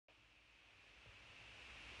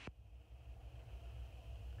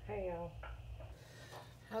y'all.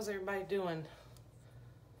 How's everybody doing?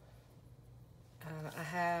 I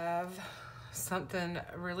have something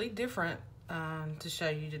really different to show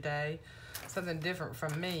you today. Something different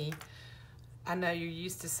from me. I know you're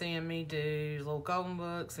used to seeing me do little golden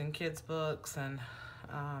books and kids books and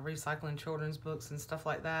recycling children's books and stuff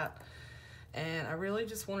like that. And I really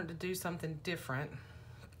just wanted to do something different.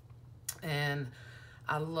 And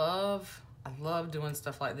I love doing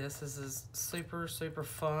stuff like this. This is super, super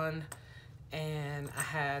fun. And I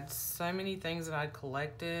had so many things that I'd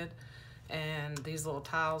collected and these little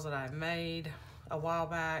tiles that I made a while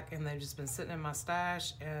back, and they've just been sitting in my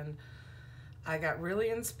stash, and I got really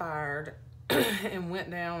inspired and went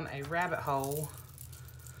down a rabbit hole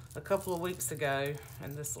a couple of weeks ago.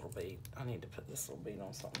 And this little bead, I need to put this little bead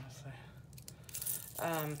on something.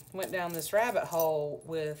 Went down this rabbit hole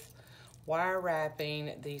with wire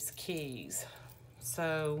wrapping these keys.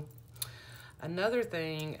 So another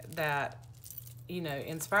thing that, you know,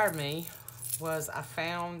 inspired me was I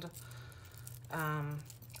found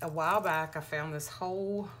a while back, I found this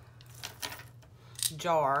whole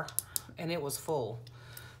jar, and it was full.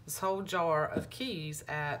 This whole jar of keys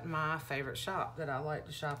at my favorite shop that I like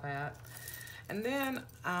to shop at. And then,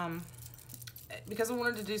 because I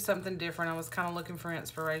wanted to do something different, I was kind of looking for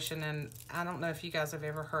inspiration, and I don't know if you guys have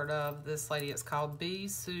ever heard of this lady. It's called B.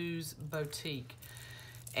 Sue's Boutique,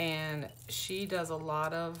 and she does a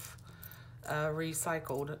lot of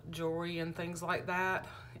recycled jewelry and things like that,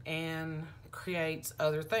 and creates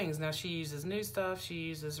other things. Now, she uses new stuff, she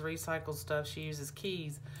uses recycled stuff, she uses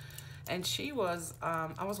keys. And she was,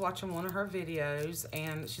 I was watching one of her videos,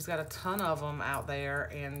 and she's got a ton of them out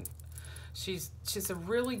there, and she's a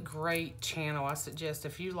really great channel. I suggest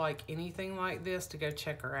if you like anything like this to go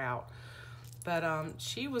check her out. But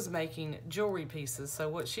she was making jewelry pieces. So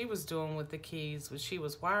what she was doing with the keys was she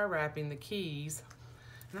was wire wrapping the keys,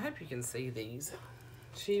 and I hope you can see these.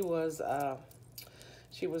 She was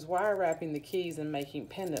wire wrapping the keys and making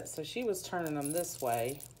pendants. So she was turning them this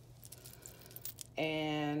way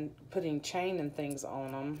and putting chain and things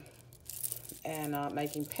on them and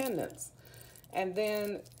making pendants. And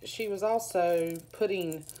then she was also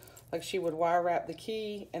putting, like, she would wire wrap the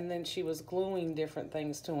key, and then she was gluing different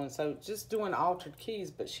things to them. So just doing altered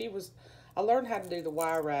keys, but I learned how to do the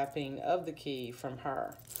wire wrapping of the key from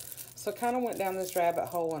her. So I kind of went down this rabbit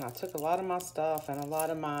hole, and I took a lot of my stuff and a lot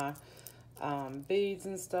of my beads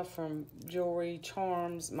and stuff from jewelry,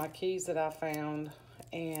 charms, my keys that I found,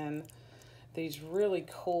 and these really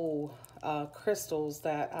cool crystals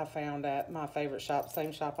that I found at my favorite shop,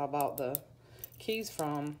 same shop I bought the keys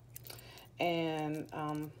from, and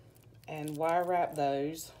wire wrap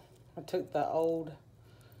those. I took the old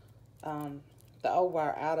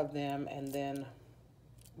wire out of them and then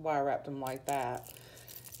wire wrapped them like that.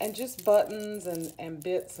 And just buttons and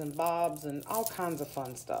bits and bobs and all kinds of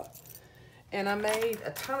fun stuff. And I made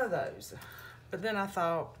a ton of those. But then I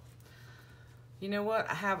thought, you know what?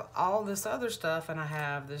 I have all this other stuff, and I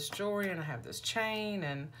have this jewelry, and I have this chain,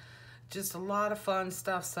 and just a lot of fun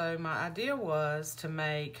stuff. So my idea was to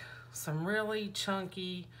make some really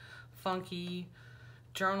chunky, funky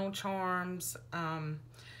journal charms.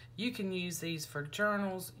 You can use these for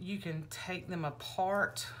journals. You can take them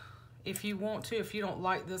apart if you want to. If you don't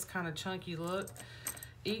like this kind of chunky look,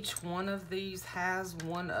 each one of these has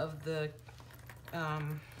one of the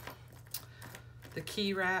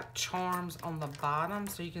key wrap charms on the bottom.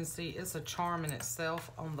 So you can see it's a charm in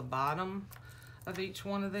itself on the bottom of each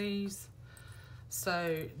one of these.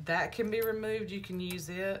 So that can be removed. You can use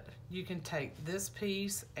it. You can take this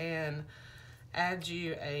piece and add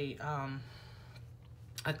you a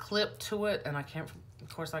clip to it, and I can't, of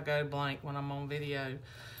course I go blank when I'm on video.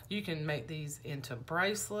 You can make these into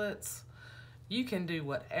bracelets. You can do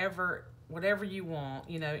whatever you want.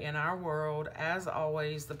 You know, in our world, as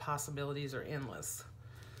always, the possibilities are endless.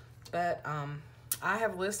 But I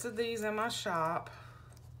have listed these in my shop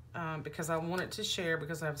because I wanted to share,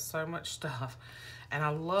 because I have so much stuff, and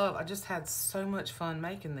I just had so much fun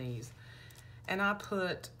making these. And I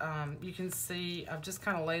put, you can see, I've just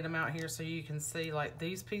kind of laid them out here so you can see, like,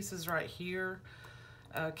 these pieces right here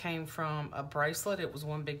came from a bracelet. It was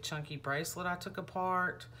one big chunky bracelet I took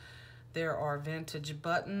apart. There are vintage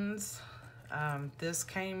buttons.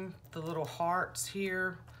 The little hearts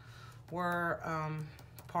here were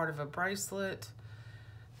part of a bracelet.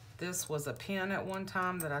 This was a pin at one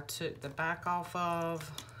time that I took the back off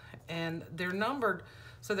of, and they're numbered.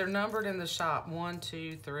 So they're numbered in the shop, 1,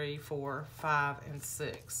 2, 3, 4, 5, and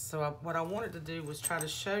 6. So what I wanted to do was try to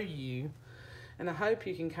show you, and I hope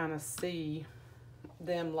you can kind of see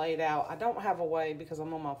them laid out. I don't have a way, because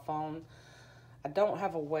I'm on my phone, I don't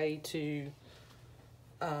have a way to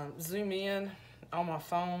zoom in on my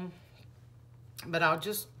phone, but I'll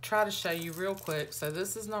just try to show you real quick. So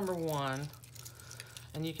this is number 1,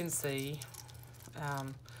 and you can see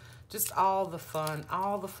just all the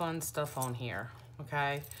fun stuff on here,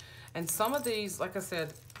 okay? And some of these, like I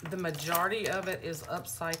said, the majority of it is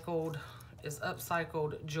upcycled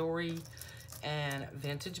jewelry and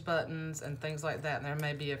vintage buttons and things like that. And there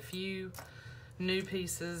may be a few new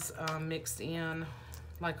pieces mixed in.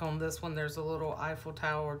 Like on this one, there's a little Eiffel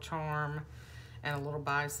Tower charm and a little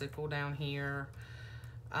bicycle down here.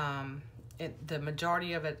 The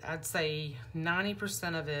majority of it, I'd say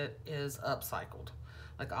 90% of it is upcycled.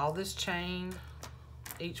 Like all this chain,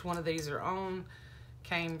 each one of these are on,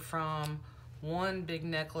 came from one big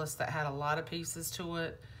necklace that had a lot of pieces to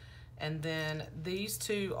it. And then these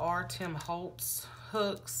 2 are Tim Holtz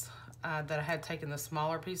hooks that I had taken the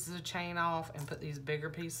smaller pieces of chain off and put these bigger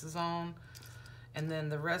pieces on. And then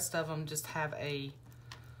the rest of them just have a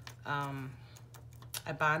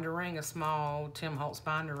binder ring, a small Tim Holtz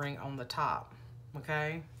binder ring on the top,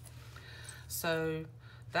 okay? So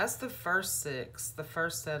that's the first 6, the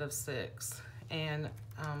first set of 6. And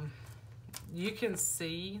you can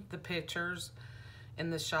see the pictures in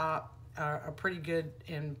the shop are pretty good,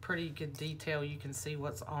 in pretty good detail. You can see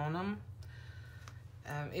what's on them.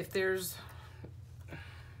 If there's,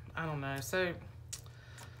 I don't know. So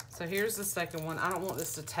here's the second one. I don't want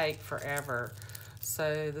this to take forever.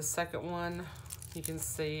 So the second one, you can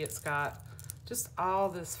see it's got just all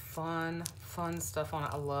this fun stuff on it.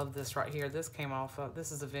 I love this right here. This came off of,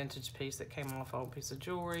 this is a vintage piece that came off of a piece of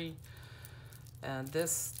jewelry. And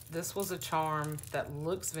this was a charm that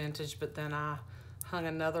looks vintage, but then I hung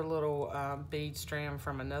another little bead strand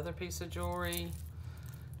from another piece of jewelry.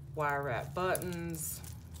 Wire wrap buttons,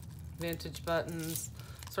 vintage buttons,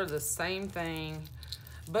 sort of the same thing,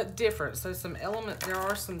 but different. So some there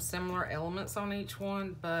are some similar elements on each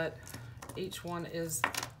one, but each one is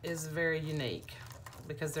very unique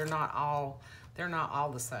because they're not all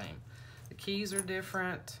the same. The keys are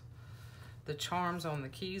different. The charms on the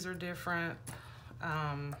keys are different.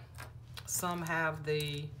 Some have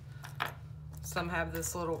this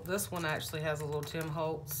one actually has a little Tim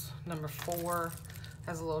Holtz. Number 4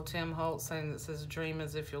 has a little Tim Holtz saying that says dream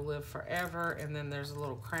as if you'll live forever. And then there's a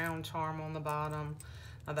little crown charm on the bottom.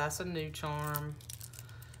 Now that's a new charm.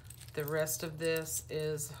 The rest of this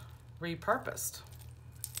is repurposed,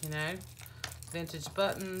 you know, vintage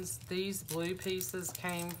buttons. These blue pieces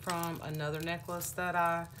came from another necklace that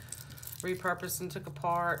I repurposed and took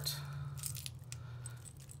apart.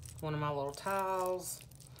 One of my little tiles.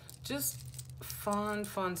 Just fun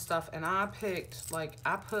stuff. And I picked, like,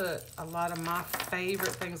 I put a lot of my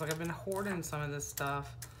favorite things. Like, I've been hoarding some of this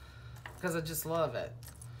stuff because I just love it.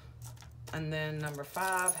 And then number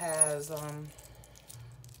 5 has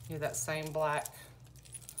you know, that same black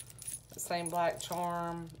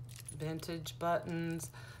charm, vintage buttons.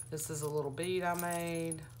 This is a little bead I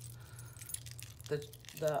made. The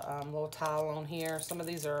little tile on here. Some of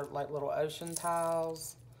these are like little ocean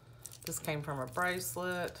tiles. This came from a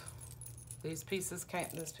bracelet. This piece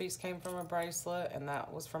came from a bracelet, and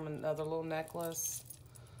that was from another little necklace.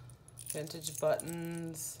 Vintage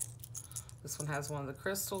buttons. This one has one of the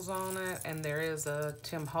crystals on it, and there is a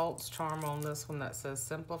Tim Holtz charm on this one that says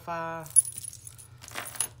Simplify.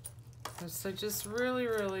 And so just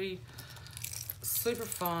really super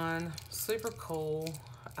fun, super cool.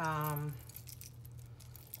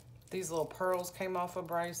 These little pearls came off a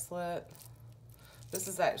bracelet. This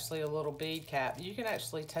is actually a little bead cap. You can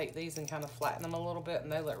actually take these and kind of flatten them a little bit, and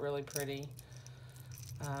they look really pretty.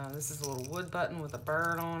 This is a little wood button with a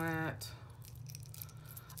bird on it.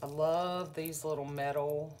 I love these little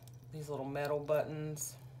metal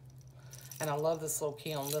buttons. And I love this little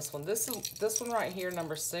key on this one. This one right here,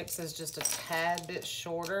 number 6, is just a tad bit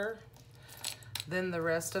shorter than the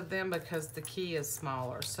rest of them because the key is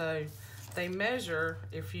smaller. So they measure,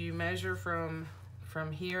 if you measure from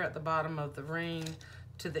here at the bottom of the ring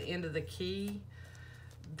to the end of the key,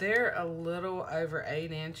 they're a little over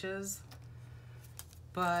 8 inches,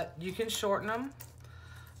 but you can shorten them,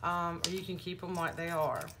 or you can keep them like they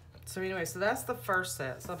are. So anyway, so that's the first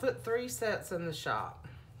set. So I put 3 sets in the shop.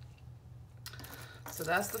 So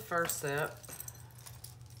that's the first set.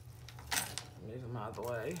 Move them out of the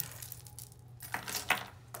way.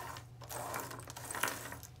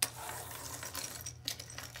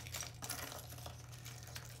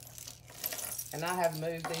 And I have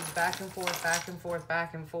moved these back and forth, back and forth,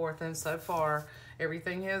 back and forth, and so far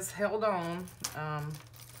everything has held on.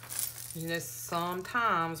 You know,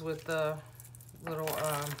 sometimes with the little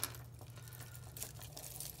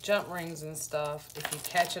jump rings and stuff, if you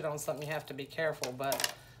catch it on something, you have to be careful.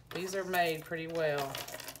 But These are made pretty well.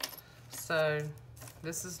 So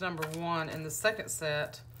this is number 1 in the second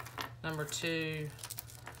set, number 2,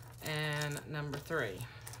 and number 3.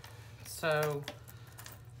 So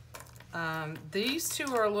these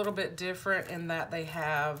two are a little bit different in that they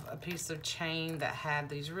have a piece of chain that had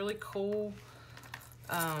these really cool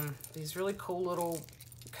little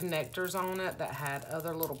connectors on it that had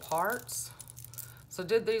other little parts. So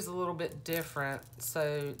did these a little bit different.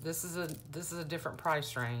 So this is a different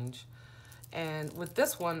price range. And with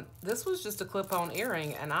this one, this was just a clip-on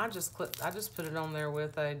earring, and I just put it on there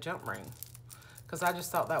with a jump ring because I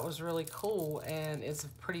just thought that was really cool, and it's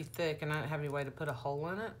pretty thick, and I didn't have any way to put a hole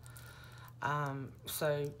in it.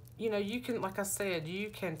 So, you know, you can, like I said, you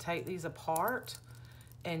can take these apart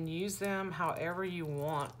and use them however you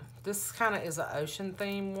want. This kind of is an ocean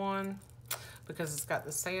theme one because it's got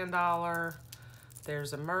the sand dollar,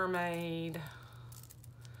 there's a mermaid,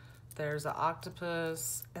 there's an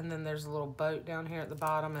octopus, and then there's a little boat down here at the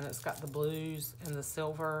bottom, and it's got the blues and the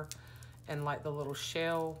silver and like the little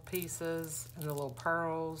shell pieces and the little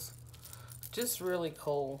pearls. Just really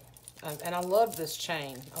cool. And I love this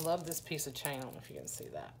chain. I love this piece of chain. I don't know if you can see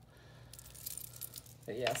that.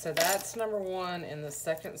 But yeah, so that's number 1 in the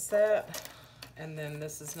second set. And then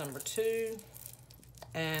this is number 2.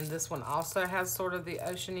 And this one also has sort of the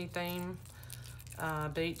oceany theme,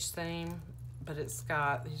 beach theme. But it's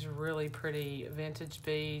got these really pretty vintage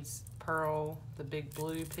beads, pearl, the big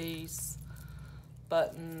blue piece,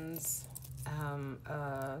 buttons,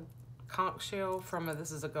 conch shell from a,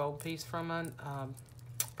 this is a gold piece from a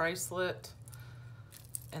bracelet.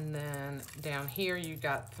 And then down here you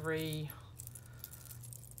got three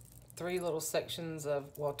little sections of,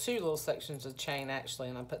 well, 2 little sections of chain actually,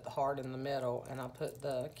 and I put the heart in the middle, and I put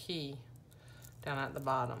the key down at the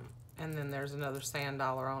bottom. And then there's another sand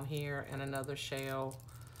dollar on here and another shell,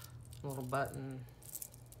 little button,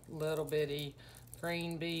 little bitty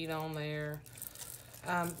green bead on there.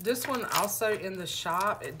 This one also in the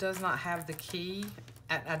shop, it does not have the key.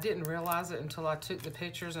 I didn't realize it until I took the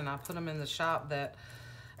pictures and I put them in the shop that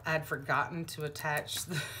I'd forgotten to attach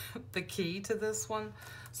the key to this one.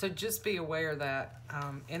 So just be aware that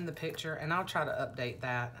in the picture, and I'll try to update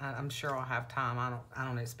that. I'm sure I'll have time. I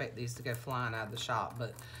don't expect these to go flying out of the shop,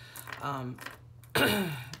 but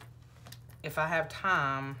if I have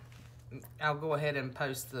time, I'll go ahead and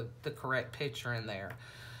post the correct picture in there.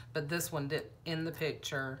 But this one did in the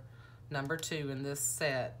picture, number 2 in this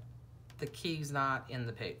set, the key's not in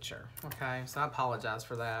the picture. Okay, so I apologize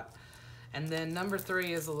for that. And then number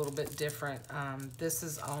 3 is a little bit different. This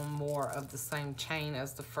is on more of the same chain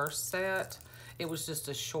as the first set. It was just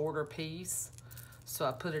a shorter piece, so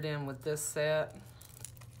I put it in with this set.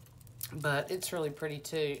 But it's really pretty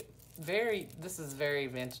too. This is very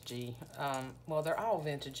vintagey. Well, they're all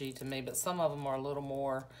vintagey to me, but some of them are a little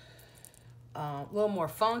more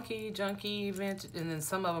funky, junky, vintage, and then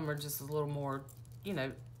some of them are just a little more, you know,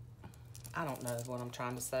 I don't know what I'm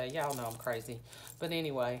trying to say. Y'all know I'm crazy. But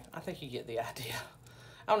anyway, I think you get the idea.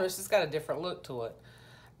 I don't know, it's just got a different look to it.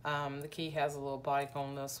 The key has a little bike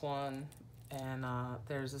on this one, and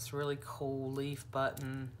there's this really cool leaf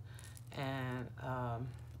button, and I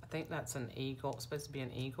think that's an eagle. It's supposed to be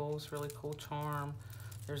an eagle. It's a really cool charm.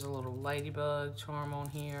 There's a little ladybug charm on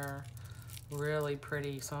here. Really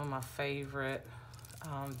pretty. Some of my favorite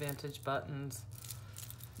vintage buttons.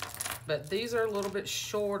 But these are a little bit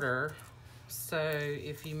shorter. So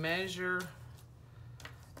if you measure,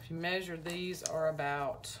 these are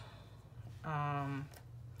about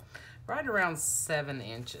right around 7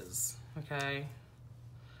 inches. Okay.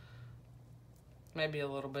 Maybe a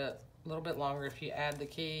little bit longer if you add the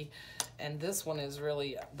key. And this one is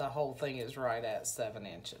really, the whole thing is right at 7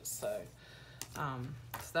 inches. So, so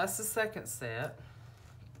that's the second set.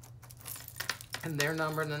 And they're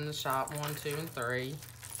numbered in the shop 1, 2, and 3.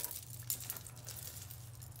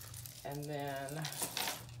 And then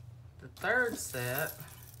the third set,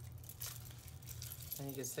 and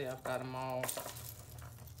you can see I've got them all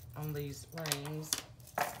on these rings.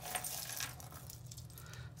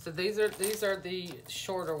 So these are the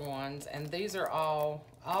shorter ones, and these are all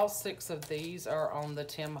 6 of these are on the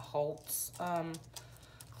Tim Holtz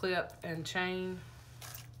clip and chain.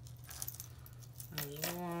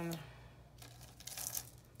 There's 1,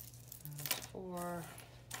 4.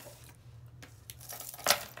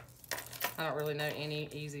 I don't really know any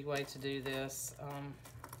easy way to do this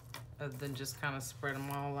other than just kind of spread them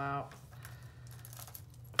all out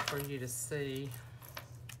for you to see.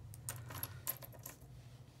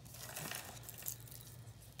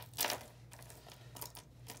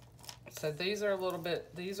 So these are a little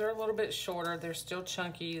bit shorter. They're still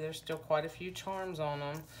chunky. There's still quite a few charms on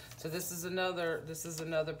them. So this is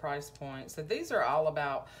another price point. So these are all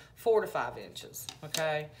about 4 to 5 inches,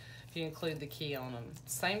 okay? If you include the key on them.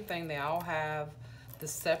 Same thing, they all have the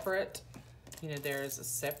separate, you know, there is a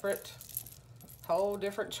separate whole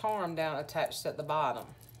different charm down attached at the bottom,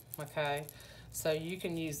 okay? So you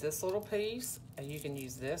can use this little piece, and you can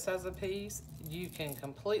use this as a piece. You can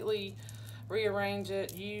completely rearrange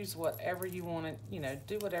it, use whatever you want to, you know,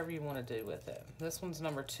 do whatever you want to do with it. This one's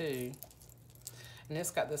number 2, and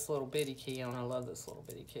it's got this little bitty key on. I love this little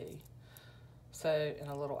bitty key. So, and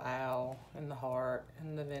a little owl, and the heart,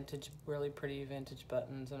 and the vintage, really pretty vintage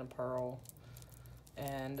buttons, and a pearl.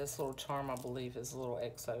 And this little charm, I believe, is a little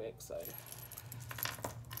XOXO.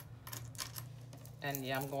 And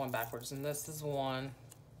yeah, I'm going backwards, and this is one.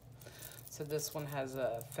 So this one has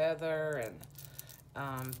a feather, and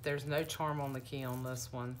there's no charm on the key on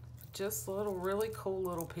this one. Just little, really cool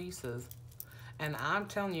little pieces. And I'm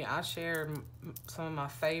telling you, I shared some of my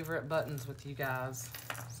favorite buttons with you guys.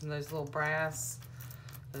 So those little brass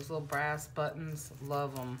buttons,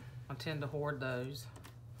 love them. I tend to hoard those.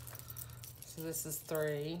 So this is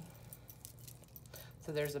 3.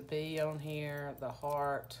 So there's a bee on here, the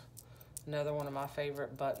heart, another one of my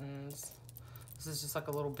favorite buttons. This is just like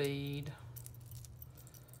a little bead.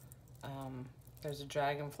 There's a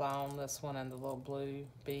dragonfly on this one and the little blue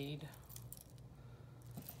bead.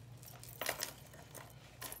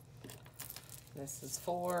 This is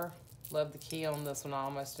 4. Love the key on this one. I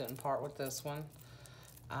almost didn't part with this one.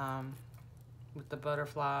 With the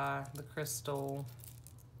butterfly, the crystal.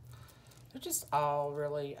 They're just all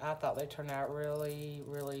really, I thought they turned out really,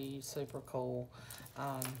 really super cool.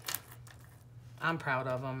 I'm proud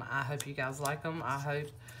of them. I hope you guys like them. I hope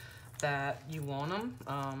that you want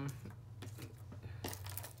them.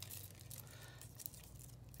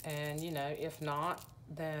 And, you know, if not,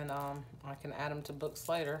 then I can add them to books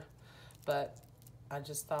later. But I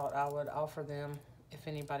just thought I would offer them if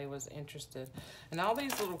anybody was interested. And all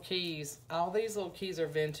these little keys are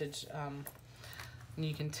vintage. And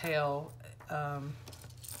you can tell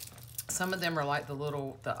some of them are like the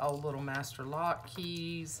old little master lock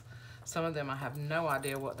keys. Some of them I have no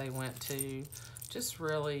idea what they went to. Just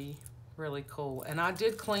really, really cool. And I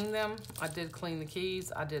did clean them. I did clean the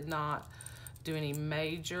keys. I did not do any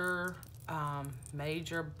major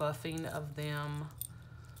buffing of them.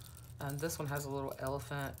 And this one has a little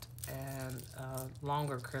elephant and a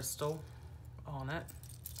longer crystal on it.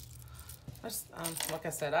 Like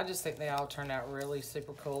I said, I just think they all turned out really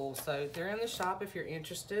super cool. So they're in the shop if you're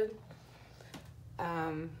interested.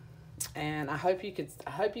 And I hope you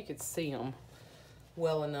could see them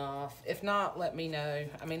well enough. If not, let me know.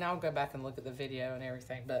 I mean, I'll go back and look at the video and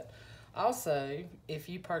everything. But also, if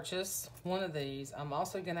you purchase one of these, I'm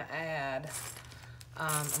also gonna add,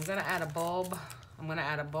 I'm gonna add a bulb. I'm gonna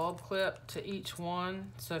add a bulb clip to each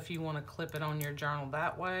one. So if you wanna clip it on your journal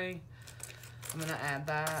that way, I'm gonna add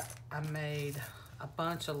that. I made a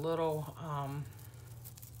bunch of little,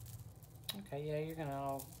 okay, yeah, you're gonna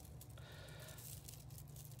all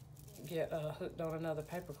get hooked on another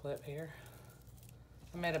paper clip here.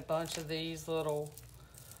 I made a bunch of these the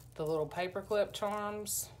little paper clip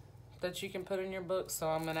charms that you can put in your book. So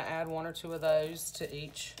I'm gonna add 1 or 2 of those to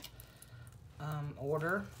each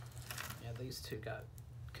order. Yeah, these two got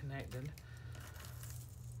connected.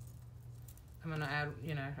 I'm gonna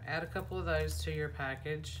add a couple of those to your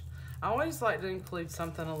package. I always like to include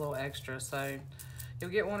something a little extra, so you'll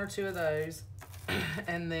get 1 or 2 of those.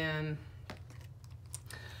 And then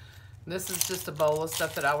this is just a bowl of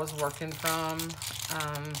stuff that I was working from.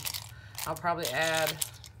 I'll probably add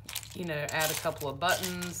a couple of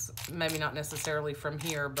buttons, maybe not necessarily from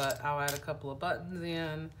here, but I'll add a couple of buttons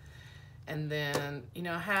in. And then,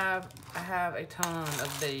 I have a ton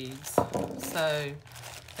of beads. So,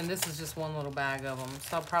 and this is just one little bag of them.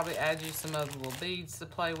 So I'll probably add you some other little beads to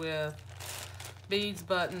play with. Beads,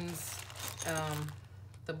 buttons,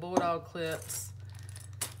 the bulldog clips.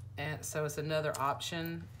 And so it's another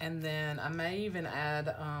option. And then I may even add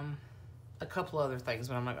a couple other things,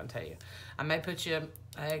 but I'm not going to tell you. I may put you an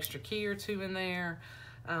extra key or 2 in there.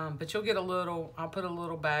 But you'll get I'll put a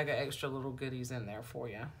little bag of extra little goodies in there for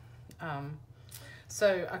you.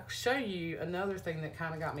 So I'll show you another thing that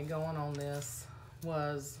kind of got me going on this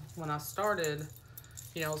was when I started,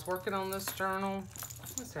 I was working on this journal.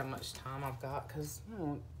 Let's see how much time I've got, because,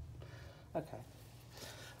 okay.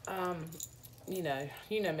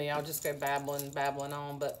 You know me, I'll just go babbling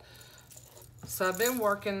on, but, so I've been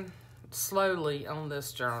working slowly on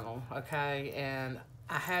this journal, okay, and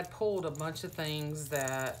I had pulled a bunch of things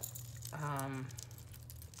that, a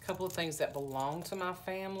couple of things that belong to my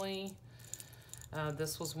family,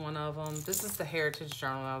 This was one of them. This is the Heritage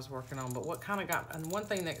Journal I was working on. But what kind of got, and one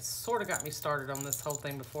thing that sort of got me started on this whole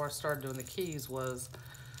thing before I started doing the keys was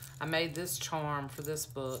I made this charm for this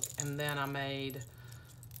book, and then I made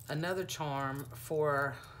another charm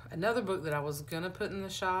for another book that I was gonna put in the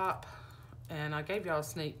shop, and I gave y'all a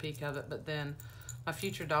sneak peek of it, but then my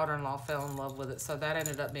future daughter-in-law fell in love with it, so that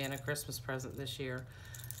ended up being a Christmas present this year,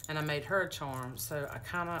 and I made her a charm. So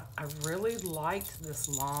I really liked this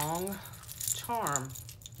long charm,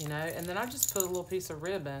 you know, and then I just put a little piece of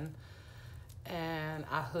ribbon and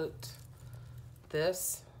I hooked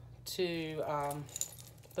this to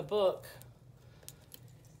the book.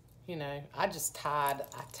 You know, I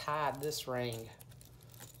tied this ring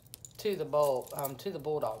to the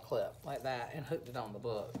bulldog clip like that and hooked it on the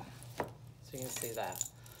book, so you can see that.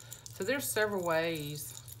 So there's several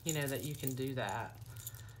ways, you know, that you can do that,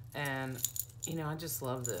 and you know, I just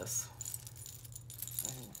love this.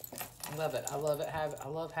 I love it. I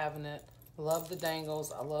love having it. I love the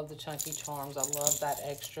dangles. I love the chunky charms. I love that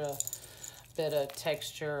extra bit of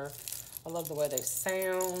texture. I love the way they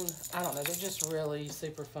sound. I don't know, they're just really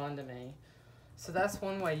super fun to me. So that's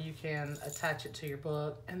one way you can attach it to your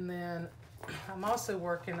book. And then I'm also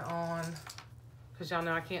working on, because y'all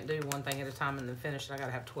know I can't do one thing at a time and then finish it. I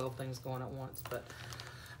gotta have 12 things going at once. But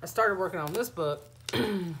I started working on this book,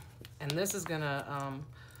 and this is gonna,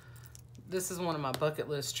 this is one of my bucket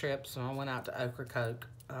list trips when I went out to Ocracoke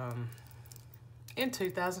in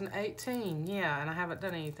 2018. Yeah, and I haven't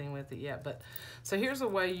done anything with it yet. But so here's a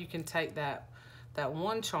way you can take that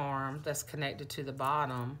one charm that's connected to the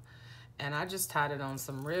bottom, and I just tied it on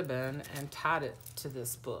some ribbon and tied it to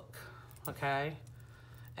this book, okay?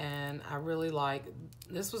 And I really like,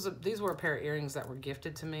 these were a pair of earrings that were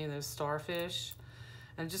gifted to me, those starfish,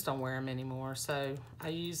 and I just don't wear them anymore. So I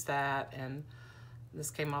used that, and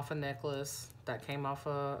this came off a necklace, that came off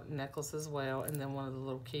a necklace as well, and then one of the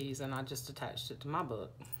little keys, and I just attached it to my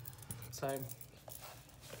book.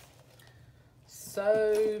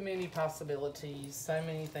 So many possibilities, so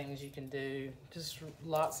many things you can do, just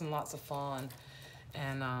lots and lots of fun.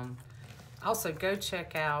 And also go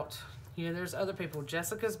check out, you know, there's other people.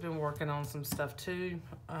 Jessica's been working on some stuff too.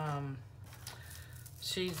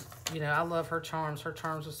 She's, you know, I love her charms. Her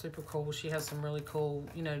charms are super cool. She has some really cool,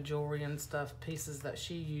 you know, jewelry and stuff, pieces that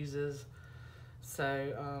she uses.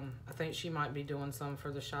 So I think she might be doing some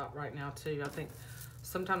for the shop right now too. I think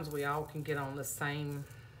sometimes we all can get on the same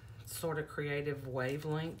sort of creative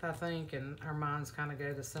wavelength, I think, and our minds kind of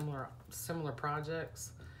go to similar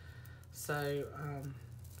projects. So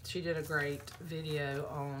she did a great video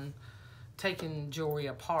on taking jewelry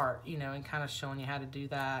apart, you know, and kind of showing you how to do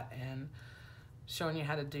that, and showing you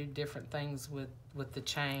how to do different things with the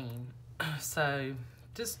chain. So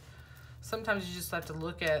just sometimes you just have to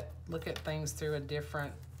look at things through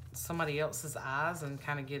somebody else's eyes and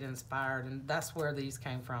kind of get inspired, and that's where these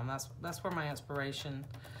came from. That's where my inspiration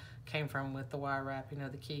came from with the wire wrap, you know,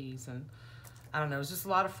 the keys. And I don't know, it was just a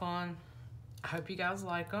lot of fun. I hope you guys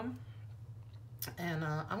like them, and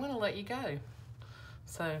I'm gonna let you go.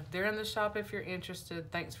 So they're in the shop if you're interested.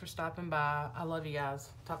 Thanks for stopping by. I love you guys.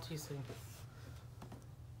 Talk to you soon.